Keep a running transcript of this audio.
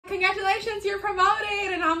congratulations, you're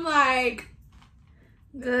promoted. And I'm like,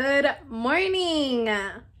 good morning.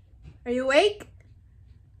 Are you awake?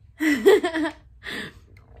 Hey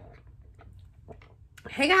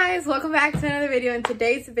guys, welcome back to another video. In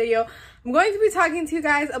today's video, I'm going to be talking to you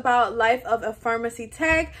guys about life of a pharmacy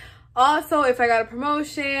tech. Also, if I got a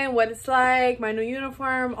promotion, what it's like, my new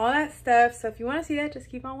uniform, all that stuff. So if you want to see that, just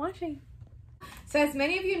keep on watching. So as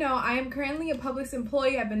many of you know, I am currently a Publix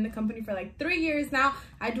employee. I've been in the company for like 3 years now.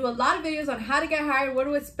 I do a lot of videos on how to get hired, what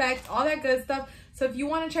to expect, all that good stuff. So if you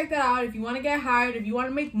want to check that out, if you want to get hired, if you want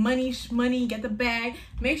to make money, get the bag,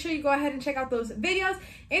 make sure you go ahead and check out those videos.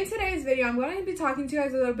 In today's video, I'm going to be talking to you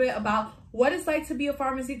guys a little bit about what it's like to be a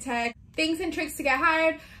pharmacy tech, things and tricks to get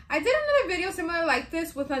hired. I did another video similar like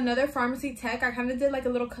this with another pharmacy tech. I kind of did like a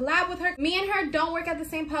little collab with her. Me and her don't work at the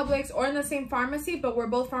same Publix or in the same pharmacy, but we're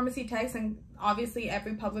both pharmacy techs, and obviously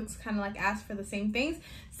every Publix kind of like asks for the same things.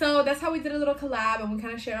 So that's how we did a little collab, and we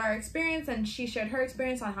kind of shared our experience, and she shared her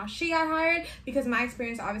experience on how she got hired, because my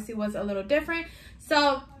experience obviously was a little different.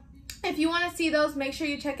 So if you want to see those, make sure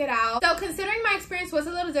you check it out. So considering my experience was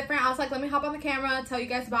a little different, I was like, let me hop on the camera, tell you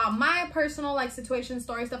guys about my personal like situation,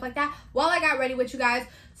 story, stuff like that while I got ready with you guys.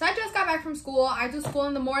 So I just got back from school. I do school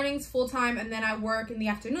in the mornings full-time, and then I work in the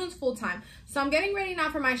afternoons full-time. So I'm getting ready now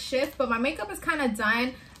for my shift, but my makeup is kind of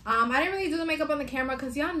done. I didn't really do the makeup on the camera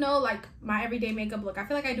because y'all know like my everyday makeup look. I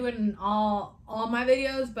feel like I do it in all my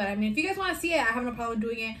videos, but I mean, if you guys want to see it, I have no problem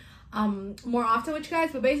doing it more often with you guys.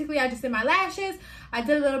 But basically, I just did my lashes, I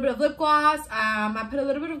did a little bit of lip gloss, I put a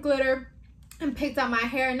little bit of glitter and picked out my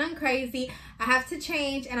hair. Nothing crazy. I have to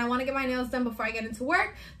change, and I want to get my nails done before I get into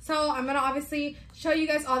work, so I'm gonna obviously show you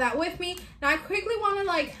guys all that with me. Now I quickly want to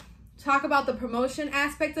like talk about the promotion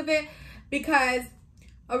aspect of it, because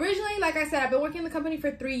originally, like I said, I've been working in the company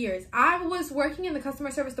for 3 years. I was working in the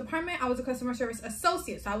customer service department. I was a customer service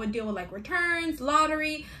associate, so I would deal with like returns,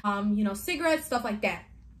 lottery, you know, cigarettes, stuff like that.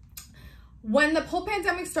 When the whole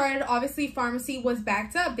pandemic started, obviously pharmacy was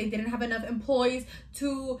backed up. They didn't have enough employees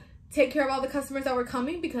to take care of all the customers that were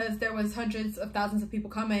coming, because there was hundreds of thousands of people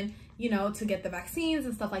coming, you know, to get the vaccines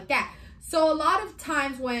and stuff like that. So a lot of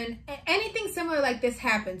times when anything similar like this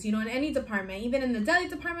happens, you know, in any department, even in the deli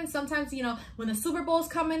department, sometimes, you know, when the Super Bowls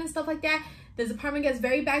come in and stuff like that, the department gets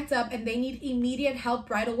very backed up and they need immediate help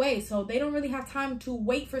right away. So they don't really have time to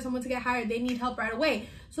wait for someone to get hired. They need help right away.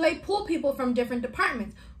 So they pull people from different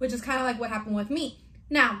departments, which is kind of like what happened with me.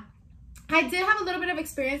 Now, I did have a little bit of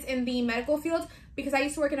experience in the medical field because I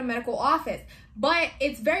used to work in a medical office, but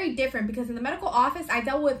it's very different because in the medical office, I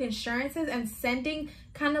dealt with insurances and sending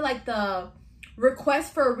kind of like the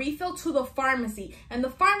request for a refill to the pharmacy, and the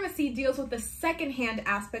pharmacy deals with the secondhand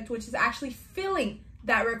aspect, which is actually filling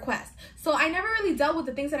that request. So I never really dealt with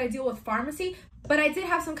the things that I deal with pharmacy, but I did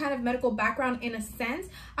have some kind of medical background in a sense.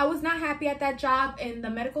 I was not happy at that job in the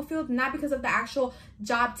medical field, not because of the actual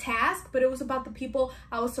job task, but it was about the people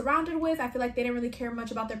I was surrounded with. I feel like they didn't really care much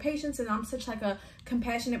about their patients, and I'm such like a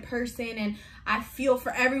compassionate person and I feel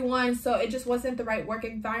for everyone, so it just wasn't the right work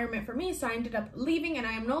environment for me. So I ended up leaving, and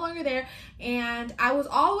I am no longer there. And I was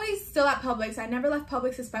always still at Publix. I never left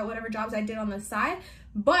Publix despite whatever jobs I did on the side,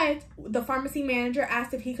 but the pharmacy manager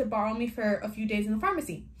asked if he could borrow me for a few days in the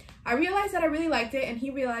pharmacy. I realized that I really liked it, and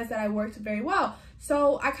he realized that I worked very well.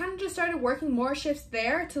 So I kind of just started working more shifts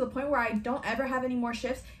there, to the point where I don't ever have any more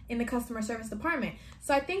shifts in the customer service department.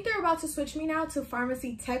 So I think they're about to switch me now to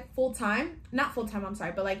pharmacy tech full-time. Not full-time, I'm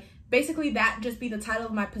sorry, but like basically that just be the title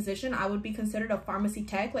of my position. I would be considered a pharmacy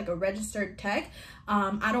tech, like a registered tech.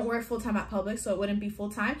 I don't work full-time at Publix, so it wouldn't be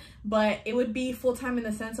full-time, but it would be full-time in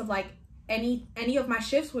the sense of like any of my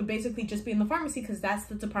shifts would basically just be in the pharmacy, because that's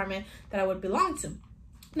the department that I would belong to.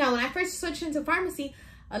 Now, when I first switched into pharmacy,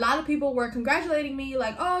 a lot of people were congratulating me,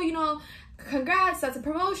 like, oh, you know, congrats, that's a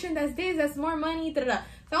promotion, that's this, that's more money, da da da.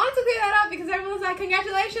 So I wanted to clear that up because everyone was like,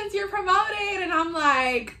 congratulations, you're promoted. And I'm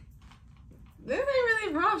like, this ain't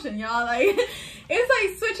really a promotion, y'all. Like, it's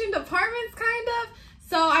like switching departments, kind of.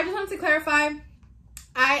 So I just wanted to clarify.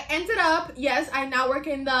 I ended up, yes, I now work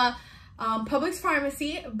in the Publix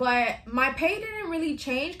pharmacy, but my pay didn't really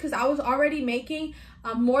change because I was already making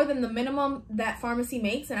more than the minimum that pharmacy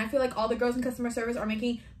makes, and I feel like all the girls in customer service are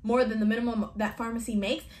making more than the minimum that pharmacy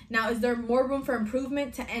makes. Now, is there more room for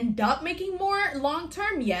improvement to end up making more long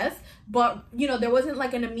term? Yes, but you know, there wasn't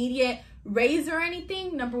like an immediate raise or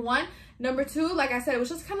anything, number one. Number two, like I said, it was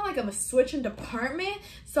just kind of like a switch in department.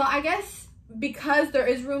 So I guess because there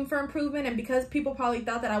is room for improvement, and because people probably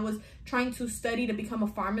thought that I was trying to study to become a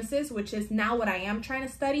pharmacist, which is now what I am trying to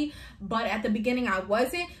study, but at the beginning I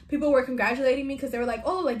wasn't, people were congratulating me because they were like,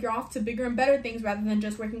 oh, like you're off to bigger and better things rather than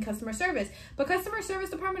just working customer service. But customer service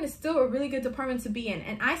department is still a really good department to be in,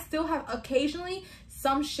 and I still have occasionally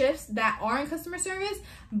some shifts that are in customer service,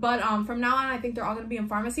 but from now on I think they're all going to be in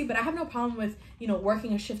pharmacy. But I have no problem with, you know,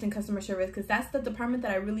 working a shift in customer service because that's the department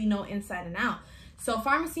that I really know inside and out. So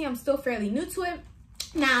pharmacy, I'm still fairly new to it.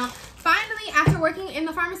 Now, finally, after working in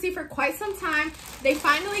the pharmacy for quite some time, they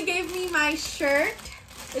finally gave me my shirt.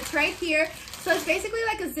 It's right here. So it's basically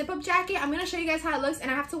like a zip-up jacket. I'm going to show you guys how it looks,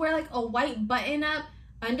 and I have to wear like a white button-up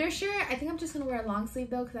undershirt. I think I'm just going to wear a long sleeve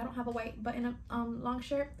though because I don't have a white button-up long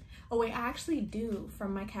shirt. Oh wait, I actually do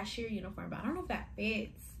from my cashier uniform, but I don't know if that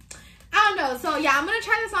fits. I don't know. So yeah, I'm going to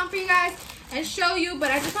try this on for you guys and show you,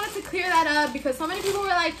 but I just wanted to clear that up because so many people were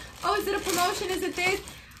like, oh, is it a promotion? Is it this?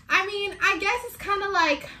 I mean, I guess it's kind of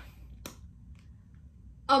like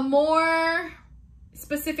a more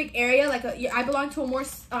specific area. Like I belong to a more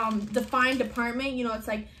defined department. You know, it's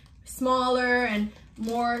like smaller and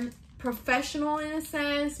more professional in a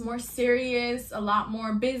sense, more serious, a lot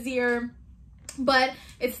more busier. But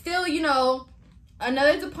it's still, you know,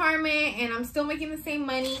 another department, and I'm still making the same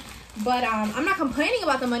money. But I'm not complaining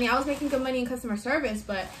about the money. I was making good money in customer service,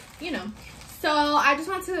 but you know. So I just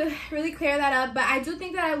want to really clear that up. But I do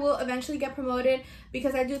think that I will eventually get promoted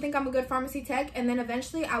because I do think I'm a good pharmacy tech. And then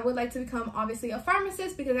eventually I would like to become obviously a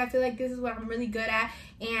pharmacist because I feel like this is what I'm really good at.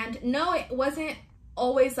 And no, it wasn't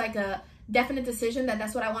always like a definite decision that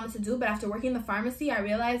that's what I wanted to do. But after working in the pharmacy, I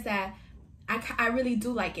realized that I really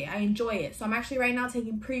do like it. I enjoy it. So I'm actually right now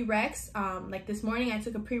taking prereqs. Like this morning I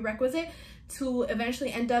took a prerequisite to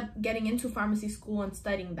eventually end up getting into pharmacy school and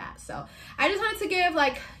studying that. So I just wanted to give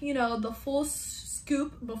like, you know, the full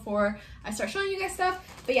scoop before I start showing you guys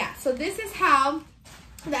stuff. But yeah, so this is how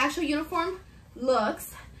the actual uniform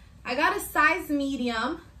looks. I got a size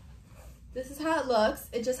medium. This is how it looks.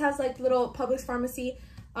 It just has like little Publix pharmacy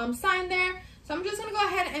sign there. So I'm just gonna go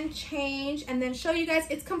ahead and change and then show you guys.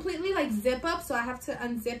 It's completely like zip up, so I have to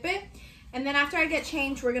unzip it. And then after I get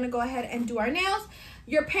changed, we're gonna go ahead and do our nails.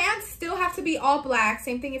 Your pants still have to be all black.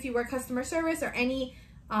 Same thing if you work customer service or any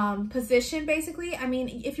position basically. I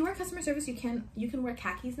mean, if you work customer service, you can wear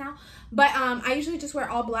khakis now. But I usually just wear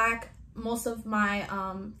all black. Most of my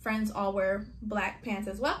friends all wear black pants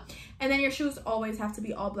as well. And then your shoes always have to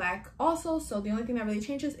be all black also. So the only thing that really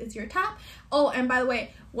changes is your top. Oh, and by the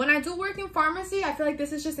way, when I do work in pharmacy, I feel like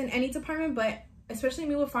this is just in any department, but especially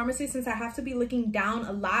me with pharmacy, since I have to be looking down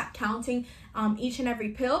a lot, counting each and every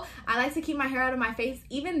pill, I like to keep my hair out of my face.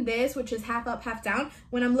 Even this, which is half up, half down,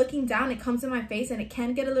 when I'm looking down, it comes in my face and it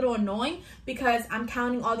can get a little annoying because I'm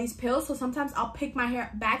counting all these pills. So sometimes I'll pick my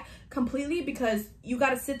hair back completely because you got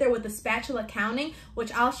to sit there with the spatula counting,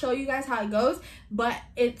 which I'll show you guys how it goes. But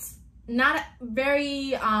it's not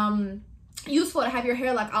very useful to have your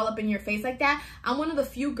hair like all up in your face like that. I'm one of the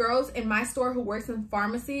few girls in my store who works in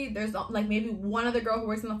pharmacy. There's like maybe one other girl who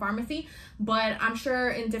works in the pharmacy, but I'm sure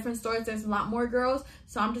in different stores there's a lot more girls.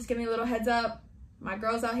 So I'm just giving a little heads up. My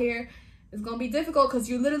girls out here, it's gonna be difficult because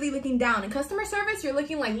you're literally looking down. In customer service, you're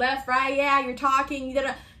looking like left, right, yeah, you're talking.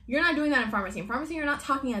 You're not doing that in pharmacy. In pharmacy, you're not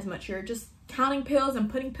talking as much. You're just counting pills and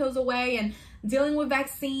putting pills away and dealing with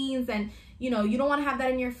vaccines, and you know, you don't want to have that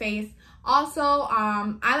in your face. Also,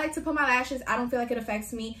 I like to put my lashes. I don't feel like it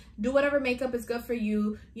affects me. Do whatever makeup is good for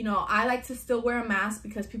you. You know, I like to still wear a mask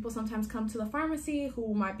because people sometimes come to the pharmacy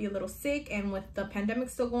who might be a little sick, and with the pandemic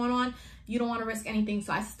still going on, you don't want to risk anything.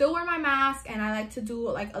 So I still wear my mask, and I like to do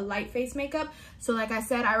like a light face makeup. So like I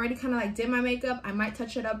said, I already kind of like did my makeup. I might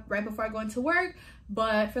touch it up right before I go into work,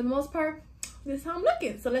 but for the most part, this is how I'm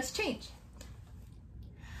looking. So let's change.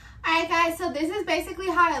 Alright guys, so this is basically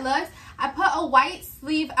how it looks. I put a white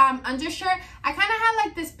sleeve undershirt. I kind of had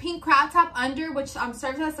like this pink crop top under, which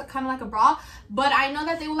serves as kind of like a bra, but I know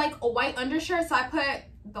that they would like a white undershirt, so I put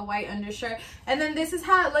the white undershirt. And then this is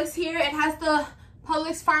how it looks here. It has the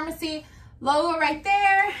Publix Pharmacy logo right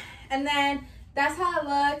there, and then that's how it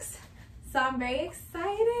looks. So I'm very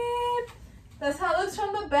excited. That's how it looks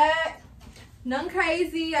from the back. None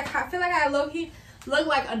crazy. I feel like I low-key look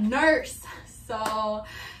like a nurse. So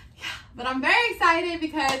but I'm very excited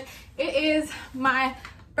because it is my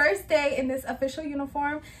first day in this official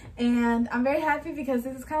uniform, and I'm very happy because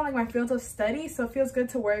this is kind of like my field of study, so it feels good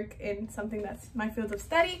to work in something that's my field of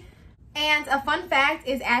study. And a fun fact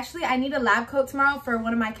is actually I need a lab coat tomorrow for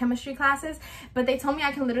one of my chemistry classes, but they told me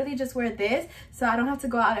I can literally just wear this, so I don't have to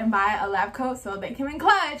go out and buy a lab coat. So they came in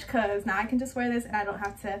clutch because now I can just wear this and I don't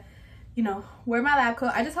have to, you know, wear my lab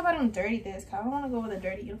coat. I just hope I don't dirty this because I don't want to go with a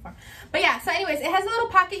dirty uniform. But yeah, so anyways, it has a little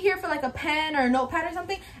pocket here for like a pen or a notepad or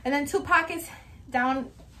something, and then 2 pockets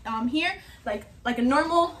down here, like a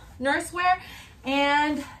normal nurse wear.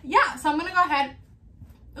 And yeah, so I'm gonna go ahead,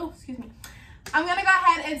 oh excuse me, I'm gonna go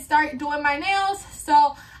ahead and start doing my nails.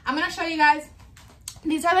 So I'm gonna show you guys,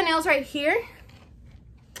 these are the nails right here.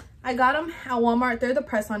 I got them at Walmart. They're the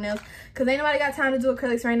press-on nails because ain't nobody got time to do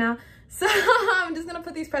acrylics right now. So I'm just gonna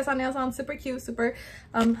put these press-on nails on. Super cute, super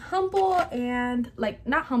humble, and like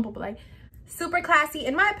not humble, but like super classy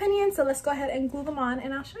in my opinion. So let's go ahead and glue them on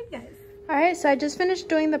and I'll show you guys. All right, so I just finished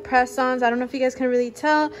doing the press-ons. I don't know if you guys can really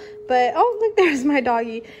tell, but oh look, there's my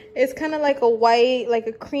doggy. It's kind of like a white, like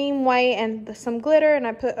a cream white, and some glitter, and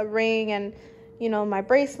I put a ring and, you know, my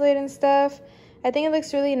bracelet and stuff. I think it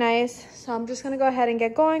looks really nice, so I'm just gonna go ahead and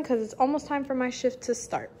get going because it's almost time for my shift to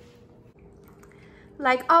start.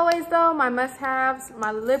 Like always though, my must-haves,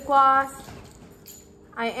 my lip gloss.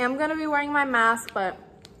 I am gonna be wearing my mask, but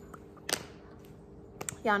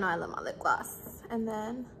y'all know I love my lip gloss. And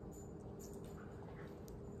then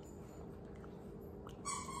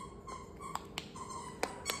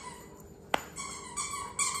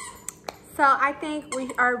so I think we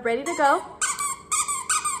are ready to go.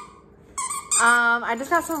 I just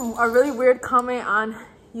got a really weird comment on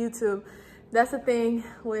YouTube. That's the thing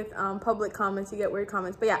with public comments, you get weird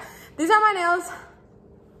comments. But yeah, these are my nails.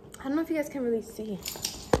 I don't know if you guys can really see.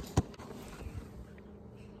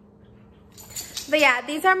 But yeah,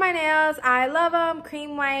 these are my nails. I love them,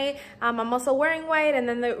 cream white. I'm also wearing white, and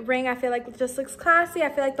then the ring I feel like it just looks classy. I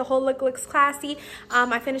feel like the whole look looks classy.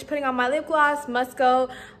 I finished putting on my lip gloss, must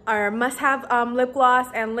have lip gloss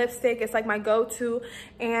and lipstick. It's like my go-to.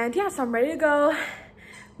 And yeah, so I'm ready to go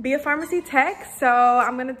be a pharmacy tech. So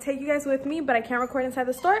I'm gonna take you guys with me, but I can't record inside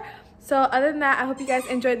the store. So other than that, I hope you guys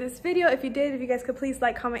enjoyed this video. If you did, if you guys could please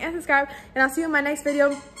like, comment, and subscribe, and I'll see you in my next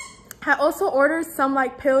video. I also ordered some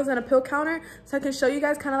like pills and a pill counter so I can show you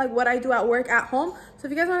guys kind of like what I do at work at home. So if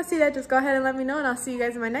you guys want to see that, just go ahead and let me know, and I'll see you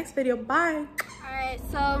guys in my next video. Bye. All right,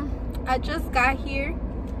 so I just got here.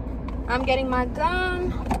 I'm getting my gum.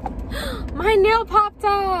 My nail popped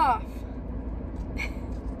off.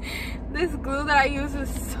 This glue that I use is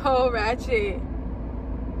so ratchet.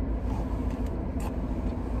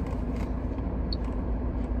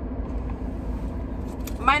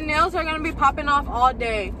 My nails are gonna be popping off all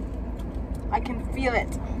day. I can feel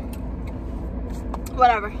it.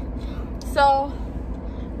 Whatever. So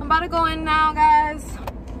I'm about to go in now, guys.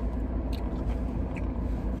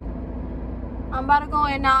 I'm about to go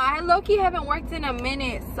in now. I low-key haven't worked in a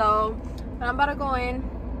minute, so but I'm about to go in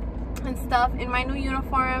and stuff in my new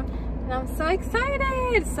uniform, and I'm so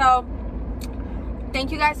excited. So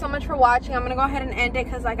thank you guys so much for watching. I'm gonna go ahead and end it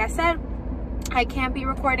because like I said, I can't be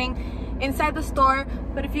recording inside the store.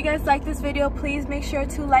 But if you guys like this video, please make sure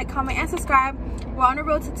to like, comment, and subscribe. We're on the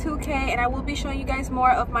road to 2K, and I will be showing you guys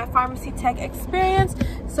more of my pharmacy tech experience.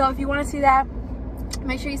 So if you want to see that,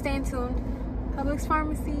 make sure you stay in tune. Publix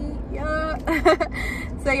Pharmacy, yeah.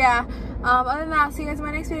 So yeah, other than that, I'll see you guys in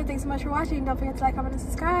my next video. Thanks so much for watching. Don't forget to like, comment, and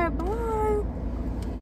subscribe. Bye.